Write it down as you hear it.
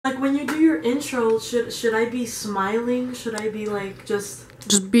Like when you do your intro, should I be smiling? Should I be like just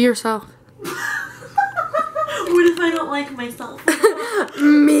be yourself? What if I don't like myself?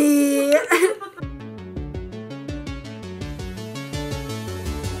 Me.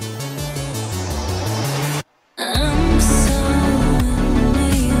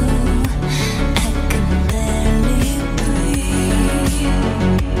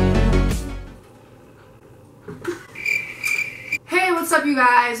 What's up, you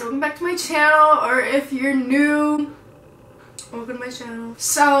guys? Welcome back to my channel, or if you're new, welcome to my channel.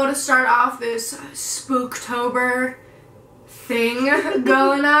 So to start off this Spooktober thing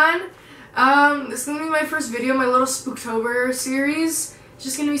going on, this is gonna be my first video, my little Spooktober series. It's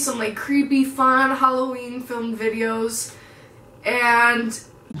just gonna be some like creepy, fun Halloween filmed videos, and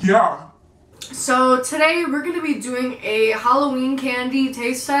yeah. So today we're gonna be doing a Halloween candy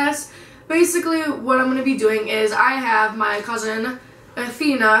taste test. Basically, what I'm gonna be doing is I have my cousin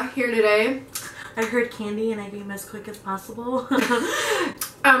Athena here today. I heard candy and I came as quick as possible.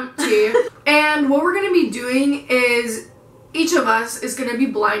 And what we're gonna be doing is each of us is gonna be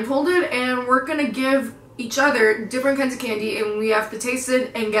blindfolded and we're gonna give each other different kinds of candy and we have to taste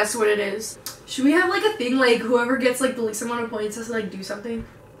it and guess what it is. Should we have like a thing like whoever gets like the least amount of points has to like do something?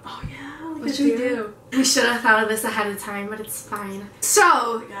 Oh yeah, what should we do? We should have thought of this ahead of time, but it's fine.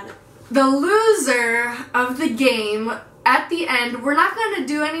 So, the loser of the game, at the end, we're not going to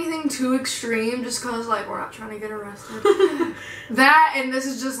do anything too extreme just because, like, we're not trying to get arrested. That, and this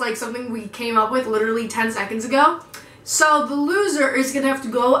is just, like, something we came up with literally 10 seconds ago. So, the loser is going to have to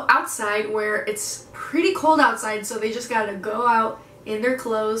go outside where it's pretty cold outside, so they just got to go out in their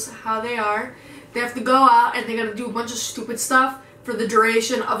clothes, how they are. They have to go out and they got to do a bunch of stupid stuff for the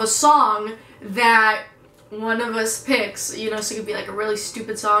duration of a song that one of us picks, you know, so it could be like a really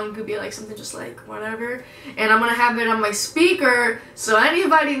stupid song, it could be like something just like whatever, and I'm gonna have it on my speaker so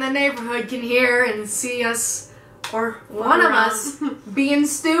anybody in the neighborhood can hear and see us, or one of us, being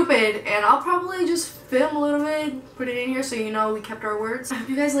stupid, and I'll probably just film a little bit, put it in here so you know we kept our words. I hope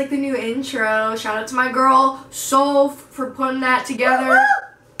you guys like the new intro. Shout out to my girl, Soph, for putting that together.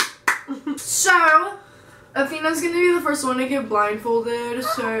 So, Athena's gonna be the first one to get blindfolded,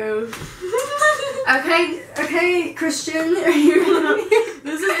 so... Okay, Christian, are you ready?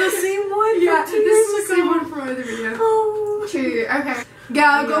 This is the same one? Yeah, this is the same one from my other video. Oh, okay.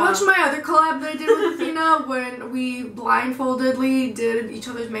 Yeah, go watch my other collab that I did with Athena when we blindfoldedly did each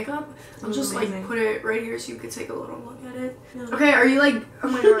other's makeup. I'll just like put it right here so you could take a little look at it. Yeah. Okay, are you like, oh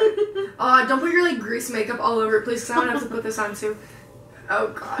my god. Don't put your like grease makeup all over it, please, because I'm gonna have to put this on too. Oh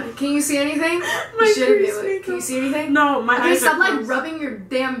god. Can you see anything? You shouldn't be able to. Can you see anything? No, my eyes are closed. Stop like rubbing your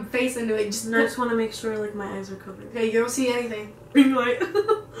damn face into it. I just want to make sure like my eyes are covered. Okay, you don't see anything. Ring light.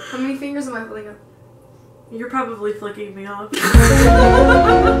 How many fingers am I holding up? You're probably flicking me off.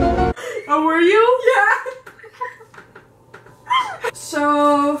 Oh, were you? Yeah.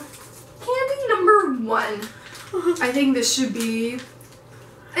 So, candy number 1. I think this should be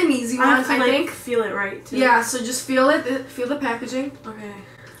an easy one, I think. Feel it right, too. Yeah, so just feel it. Feel the packaging. Okay.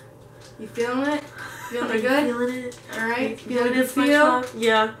 You feeling it? Feeling it good? Feeling it. Alright. Feeling it, feel?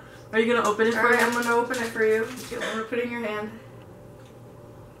 Yeah. Are you going to open it for me? Alright, I'm going to open it for you. I'm going to put it in your hand.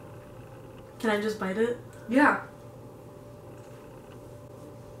 Can I just bite it? Yeah.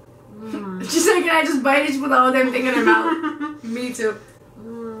 She's like, can I just bite it? She put the whole damn thing in her mouth. Me too.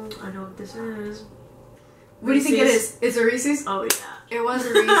 I know what this is. What do you think it is? It's a Reese's? Oh, yeah. It was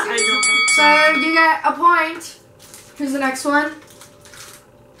a Reese's. I know. So, you get a point. Here's the next one.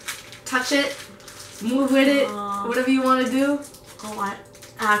 Touch it. Move with it. Whatever you want to do. Oh, I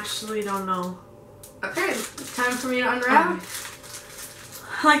actually don't know. Okay, it's time for me to unwrap. Okay.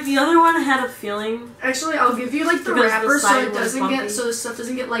 Like the other one had a feeling. Actually, I'll give you like the wrapper so it doesn't get, so the stuff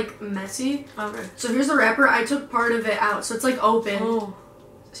doesn't get like messy. Okay. So here's the wrapper. I took part of it out, so it's like open. Oh.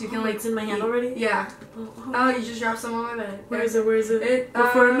 So you can like. It's in my hand already? Yeah. Oh, you just dropped some on my bed. Where is it?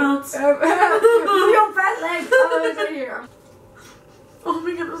 Before it melts. Your fat leg. Oh, it's right here. Oh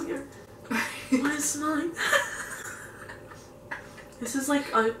my god, I'm scared. What is smelling? This is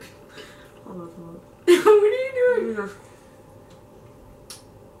like a. Hold on. What are you doing?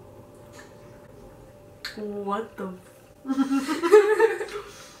 What the?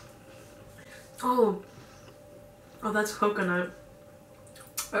 Oh, that's coconut.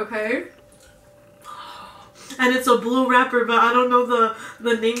 Okay. And it's a blue wrapper, but I don't know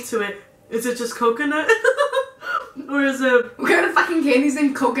the name to it. Is it just coconut? Or is it... What kind of fucking candy's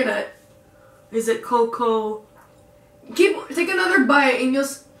named coconut? Is it cocoa? Take another bite and you'll...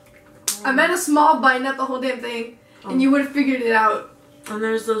 I meant a small bite, not the whole damn thing. And you would have figured it out. And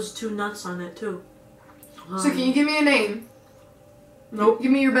there's those 2 nuts on it, too. So can you give me a name? Nope.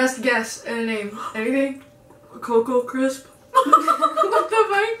 Give me your best guess and a name. Anything? Cocoa Crisp. What the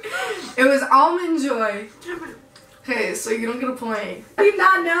fuck? It was Almond Joy. Okay, so you don't get a point. I did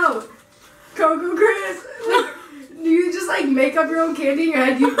not know. Cocoa Crisp. Like, do you just like make up your own candy in your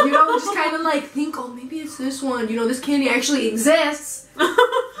head? You don't just kind of like think, oh, maybe it's this one. You know, this candy actually exists. I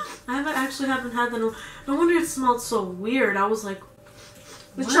haven't had that. No wonder it smelled so weird. I was like,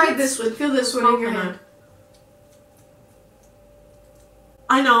 let's try this one. Feel this one in your hand.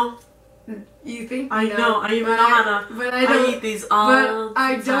 I know. You think? I know. I even know how to. But I don't. I eat these all the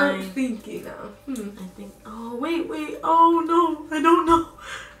I time. don't think you know. I think. Oh wait. Oh no, I don't know.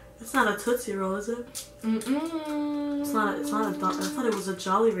 It's not a Tootsie Roll, is it? Mm-mm. It's not a. I thought it was a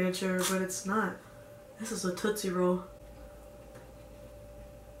Jolly Rancher, but it's not. This is a Tootsie Roll.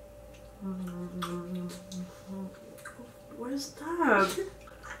 What is that?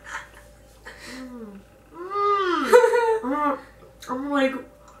 I'm like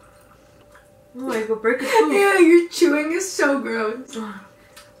a brick of food. Yeah, your chewing is so gross. Oh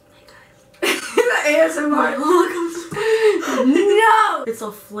The ASMR. No! It's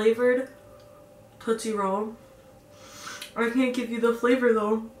a flavored Tootsie Roll. I can't give you the flavor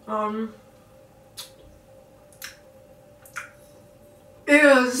though.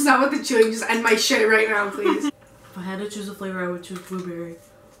 Ew, this is not what the chewing. Just end my shit right now, please. If I had to choose a flavor, I would choose blueberry.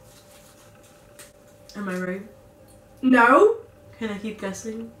 Am I right? No. Can I keep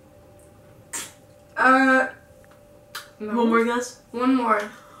guessing? No. One more guess? One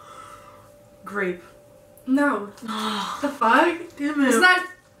more. Grape. No. The fuck? Damn it. Does that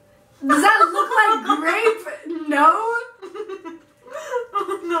look like grape? No.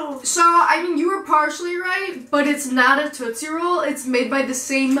 Oh, no. So, I mean, you were partially right, but it's not a Tootsie Roll. It's made by the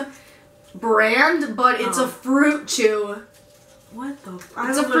same brand, but it's a fruit chew. What the?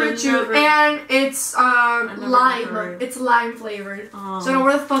 It's a fruit chew, and it's lime. It's lime flavored. So, I don't know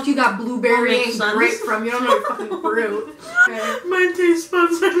where the fuck you got blueberry and grape from. You don't know your fucking fruit. Okay. My taste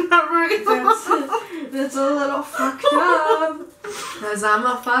buds are not right. That's a little fucked up. Cause I'm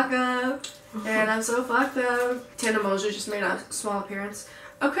a fuck up. And I'm so fucked up. Tana Moser just made a small appearance.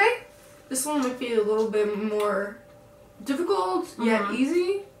 Okay. This one might be a little bit more difficult, yet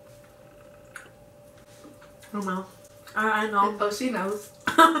easy. Oh no. I know. Oh, she knows.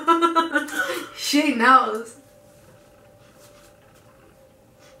 She knows.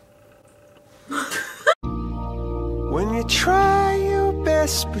 When you try your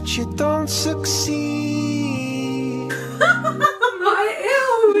best but you don't succeed.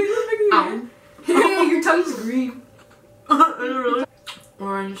 Ow. Hey, your tongue's green. Really?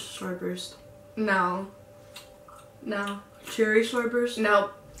 Orange Starburst. No. No. Cherry Starburst?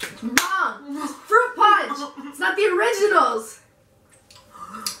 No. Wrong! Fruit Punch! It's not the originals!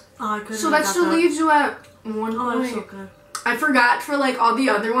 Oh, I couldn't. So that still leaves you at 1 point. Oh, that's okay. I forgot for like all the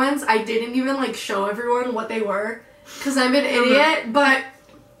other ones, I didn't even like show everyone what they were. Because I'm an idiot, but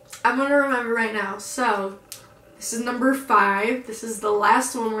I'm gonna remember right now. So, this is number 5. This is the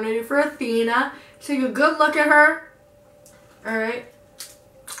last one we're gonna do for Athena. Take a good look at her. Alright.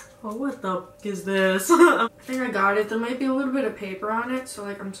 Oh, what the f is this? I think I got it. There might be a little bit of paper on it, so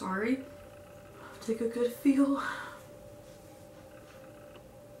like, I'm sorry. Take a good feel.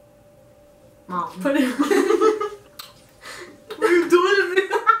 Mom. Put it. What are you doing to me?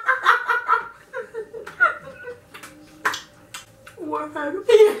 What happened?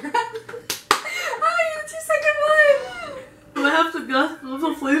 Oh, you're the 2-second one! Do I have to guess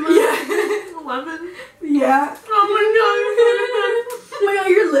the flavor? Yeah. Lemon? Yeah. Oh my god. Oh my god,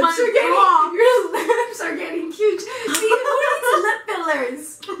 your lips My are getting huge. See, who needs lip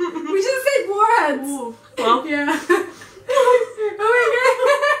fillers? We just said warheads. Ooh. Well, Yeah. Oh my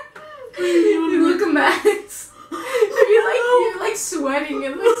god. You look a mess. You're like sweating.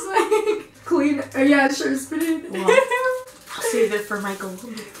 It looks like clean. Oh yeah, sure, spit it. Well, I'll save it for Michael.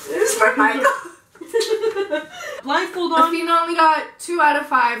 It's for Michael. Blindfold on. Athena only got 2 out of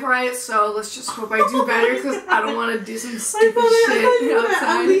 5 right, so let's just hope I do better because I don't want to do some stupid shit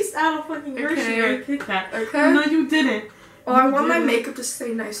outside. At least out of fucking Hershey or Kit Kat. Okay. No, you didn't. Oh, I want my makeup to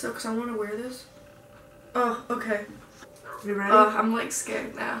stay nice though because I want to wear this. Oh, okay. You ready? Oh, I'm like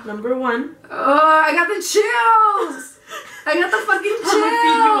scared now. Number 1. Oh, I got the chills! I got the fucking I'm gonna feed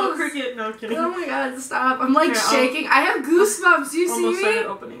you a chills! cricket. No, I'm kidding. Oh my god, stop. I'm like Here, shaking. I have goosebumps. Do you see Almost me? started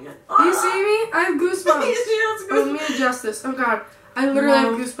opening it. Do you see me? I have goosebumps. Yes, Oh, let me adjust this. Oh god. I literally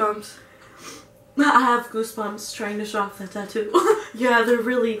have goosebumps. I have goosebumps trying to show off that tattoo. Yeah, they're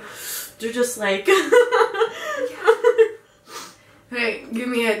just like. Hey, give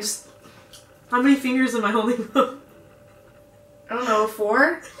me a just, How many fingers am I holding up? I don't know,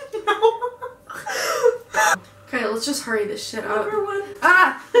 4? No. Okay, let's just hurry this shit up. Number one.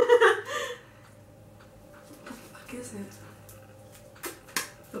 Ah! What the fuck is it?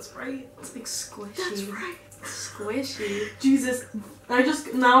 That's right. It's like squishy. That's right. Squishy. Jesus, I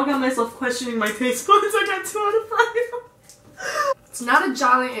just now got myself questioning my taste buds. I got 2 out of 5. It's not a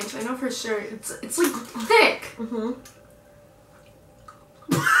Jolly Inch, I know for sure. It's like thick.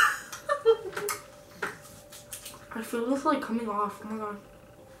 I feel this like coming off. Oh my god.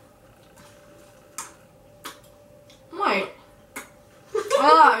 Wait.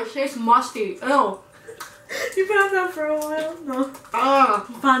 Ah, it tastes musty. Ew. You've had that for a while? No. Ah.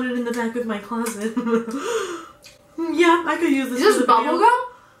 Found it in the back of my closet. Yeah, I could use this. Is this bubble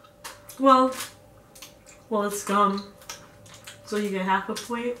gum? Well, it's gum. So you get half a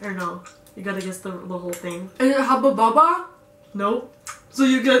point, or no? You gotta guess the whole thing. Is it Hubba Bubba? Nope. So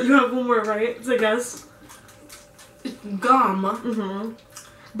you have one more right to guess. It's gum.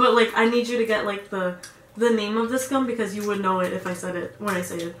 But like, I need you to get like the name of this gum because you would know it if I said it when I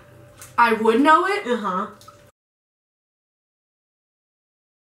say it. I would know it?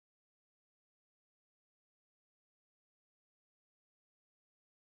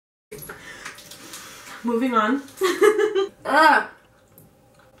 Moving on. Ugh.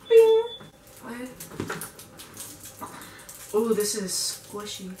 Bing. What? Oh, this is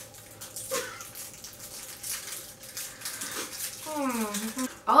squishy.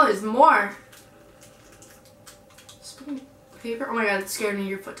 Oh, there's more. Spinning paper. Oh my god, it scared me.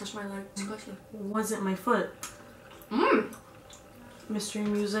 Your foot touched my leg. It's squishy. Wasn't my foot. Mystery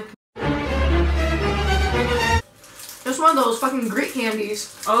music. It's one of those fucking Greek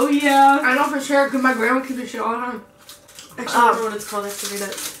candies. Oh yeah. I know for sure because my grandma keeps this shit all the time. Actually, I don't know what it's called. I have to read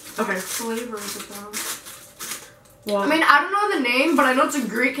it. Okay. Flavor is it though? Well, I mean, I don't know the name, but I know it's a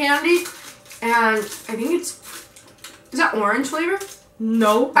Greek candy, and I think it's. Is that orange flavor?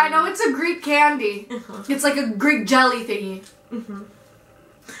 no. I know it's a Greek candy. It's like a Greek jelly thingy.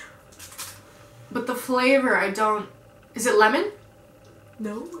 But the flavor, I don't. Is it lemon?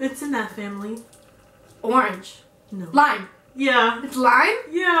 No, it's in that family. Orange. No. Lime. Yeah. It's lime?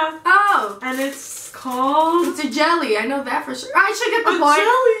 Yeah. Oh. And it's called. It's a jelly. I know that for sure. I should get the A point.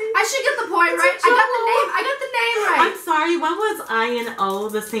 jelly. I should get the point right. I got the name right. I'm sorry. When was I and O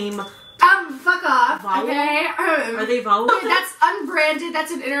the same? Fuck off. Vowel? Okay. Are they vowels? Okay, that's unbranded.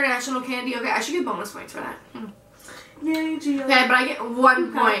 That's an international candy. Okay, I should get bonus points for that. Yay, Gio. Okay, but I get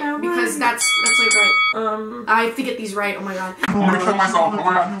 1 point that because right. that's like right. I have to get these right. Oh my god. I'm gonna kill myself. Oh my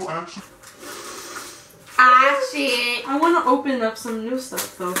god. Ah shit. I want to open up some new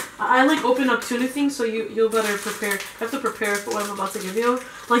stuff though. I like open up two new things, so you'll better prepare. You have to prepare for what I'm about to give you.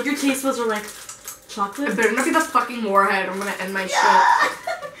 Like your taste buds are like chocolate. It better not be the fucking warhead. I'm gonna end my shit.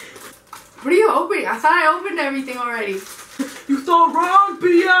 What are you opening? I thought I opened everything already. You thought wrong,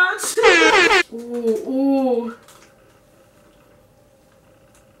 bitch. Ooh, ooh.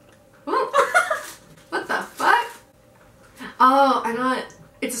 What the fuck? Oh, I know it.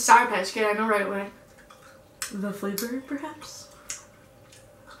 It's a Sour Patch Kid. I know right away. The flavor, perhaps?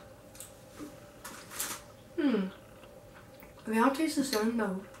 They all taste the same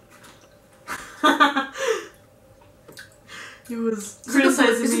though. He was Is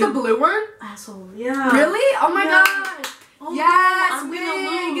criticizing it me. the blue one? Asshole, yeah. Really? Oh my Yeah. god. Oh, Yes, I'm big.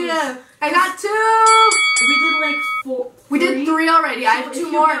 gonna lose. I got 2. We did like 4. We did 3 already. I have So 2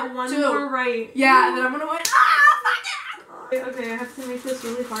 if more. You get 1 2. more right. Yeah, then I'm gonna win. Ah, fuck it! Okay, I have to make this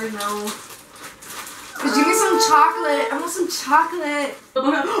really hard now. Cause give me some chocolate. I want some chocolate.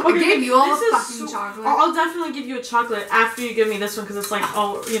 Okay, I gave you all this the is fucking so- chocolate. I'll definitely give you a chocolate after you give me this one because it's like,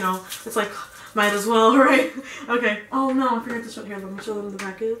 oh, you know, it's like, might as well, right? Okay. Oh no, I forgot to show here. Let me show them the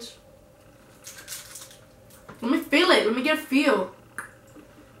package. Let me feel it. Let me get a feel.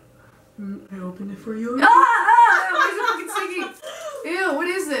 I opened it for you. Why is it fucking sticky? Ew, what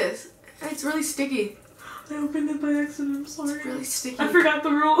is this? It's really sticky. I opened it by accident. I'm sorry. It's really sticky. I forgot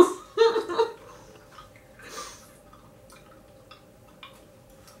the rules.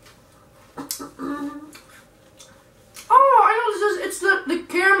 Oh, I know this is. It's the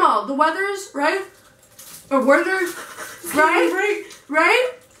caramel, the Weathers, right? Or Werthers, right?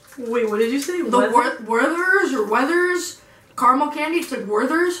 Right? Wait, what did you say? The Werthers or Weathers caramel candy. It's like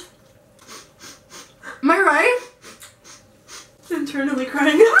Werthers. Am I right? Internally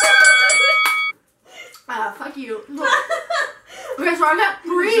crying. Ah, fuck you. Okay, so I got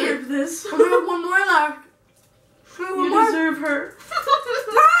 3. You deserve this. I'm gonna have 1 more left. You deserve her.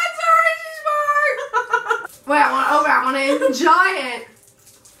 Wait, I want to enjoy it.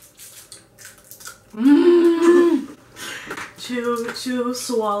 Mmm. to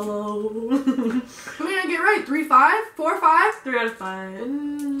swallow. I mean, I get right. 3, 5, 4, 5. 3 out of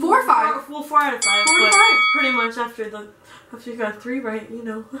 5. 4, 5. Well, 4 out of 5. 4 to 5. Pretty much after you got 3 right, you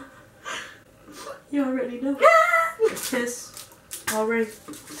know. You already know. A kiss. Alright.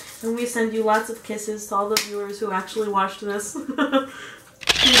 And we send you lots of kisses to all the viewers who actually watched this. Do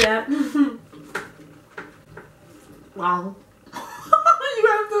that. Wow. You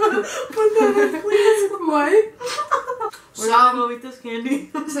have to put that in, please. What? We're gonna go eat this candy.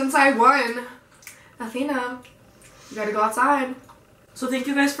 Since I won, Athena, you gotta go outside. So thank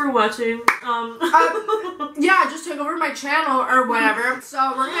you guys for watching. Yeah, just take over my channel or whatever. So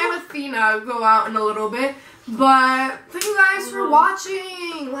we're gonna have Athena go out in a little bit. But thank you guys for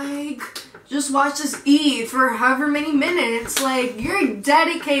watching. Like, just watch us eat for however many minutes. Like, you're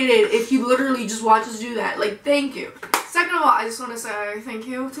dedicated if you literally just watch us do that. Like, thank you. Second of all, I just want to say thank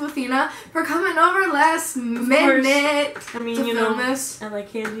you to Athena for coming over last minute. I mean, to you film know, this. I like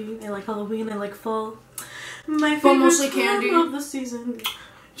candy. I like Halloween. I like fall. My Fall, favorite mostly time candy. of the season.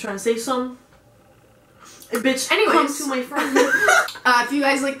 Trying to say some. Hey, bitch, Anyways. come to my friend. If you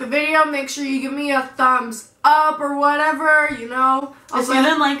guys like the video, make sure you give me a thumbs up or whatever, you know. Also, if you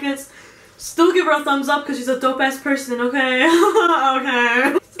didn't like it, still give her a thumbs up because she's a dope ass person, okay?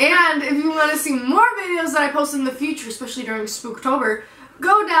 Okay. And if you want to see more videos that I post in the future, especially during Spooktober,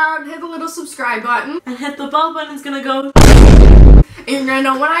 go down, hit the little subscribe button. And hit the bell button, it's gonna go. And you're gonna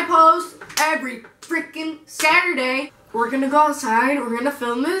know when I post every freaking Saturday. We're gonna go outside, we're gonna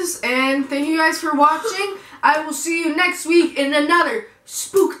film this, and thank you guys for watching. I will see you next week in another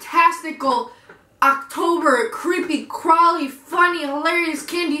spooktastical October creepy, crawly, funny, hilarious,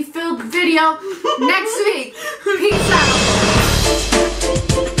 candy-filled video next week. Peace out.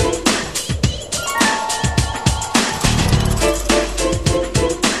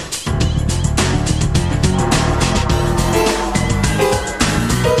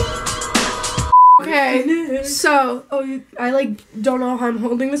 Okay, so, I like don't know how I'm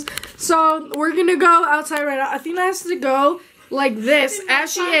holding this. So, we're gonna go outside right now. Athena has to go like this,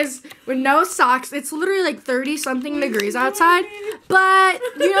 as she is, with no socks. It's literally like 30-something degrees outside, but,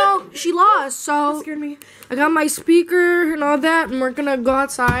 you know, she lost, so Scared me. I got my speaker and all that, and we're gonna go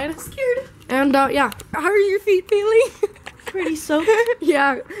outside. Scared. And, yeah. How are your feet feeling? Pretty soaked.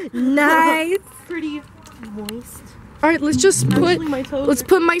 Yeah, nice. Pretty moist. Alright, let's just Actually, my toes let's are-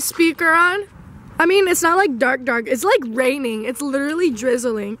 put my speaker on. I mean, it's not like dark. It's like raining. It's literally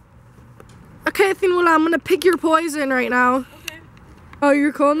drizzling. Okay, Athena, I'm gonna pick your poison right now. Okay. Oh,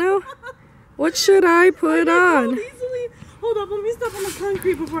 you're cold now? What should I put on? Easily. Hold up, let me step on the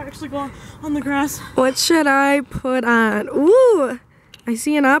concrete before I actually go on the grass. What should I put on? Ooh, I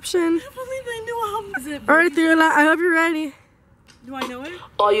see an option. I believe they knew how. Is it? Alright, Athena, I hope you're ready. Do I know it?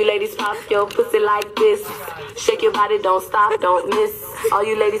 All you ladies pop your pussy like this. Shake your body, don't stop, don't miss. All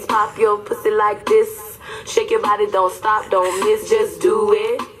you ladies pop your pussy like this. Shake your body, don't stop, don't miss. Just do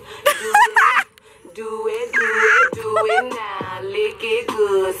it. Do it, do it, do it now. Lick it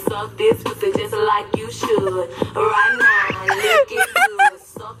good. Suck this pussy just like you should. Right now, lick it good.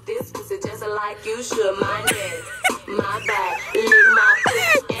 Suck this pussy just like you should. My neck, my back, lick my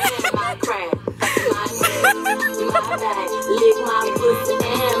pussy and my crack. My neck, my back, lick my pussy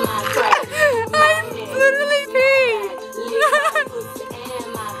and my crack. My neck, Literally peeing. lick my pussy and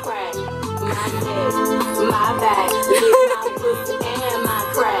my crack. My neck, my back, lick my pussy and my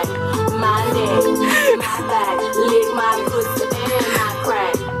crack. My neck, my back, lick my pussy and my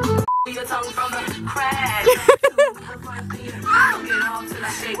crack. Your tongue from the crack. Get off till I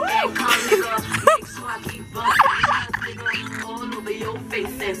shake and come, nigga. Make sure I keep busting, nigga, all over your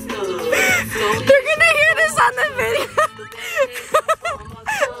face and stuff. They're gonna hear this on the video.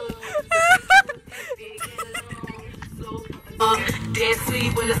 Dead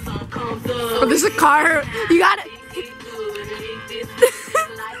sleep when the sun comes up. Oh, there's a car. You got it.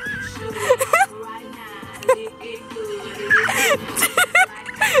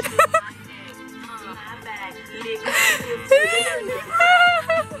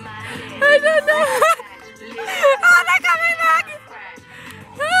 I don't know. Oh, they're coming back.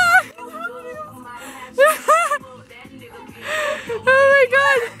 Oh my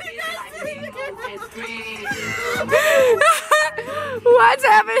god. What's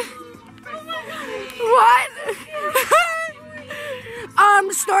happening? What?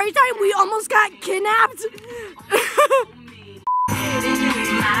 Story time, we almost got kidnapped.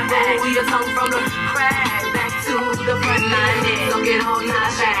 My bag, we just hung from the crack back to the front line. Don't get on my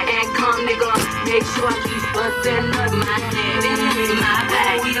back and come, nigga. Make sure I keep busting up my head. My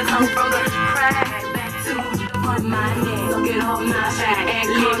bag, we just hung from the crack back to the front line. Don't get on my back and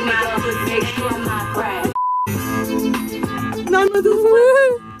come, nigga. Make sure my crack.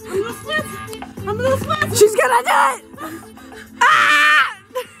 She's gonna do it! Ah!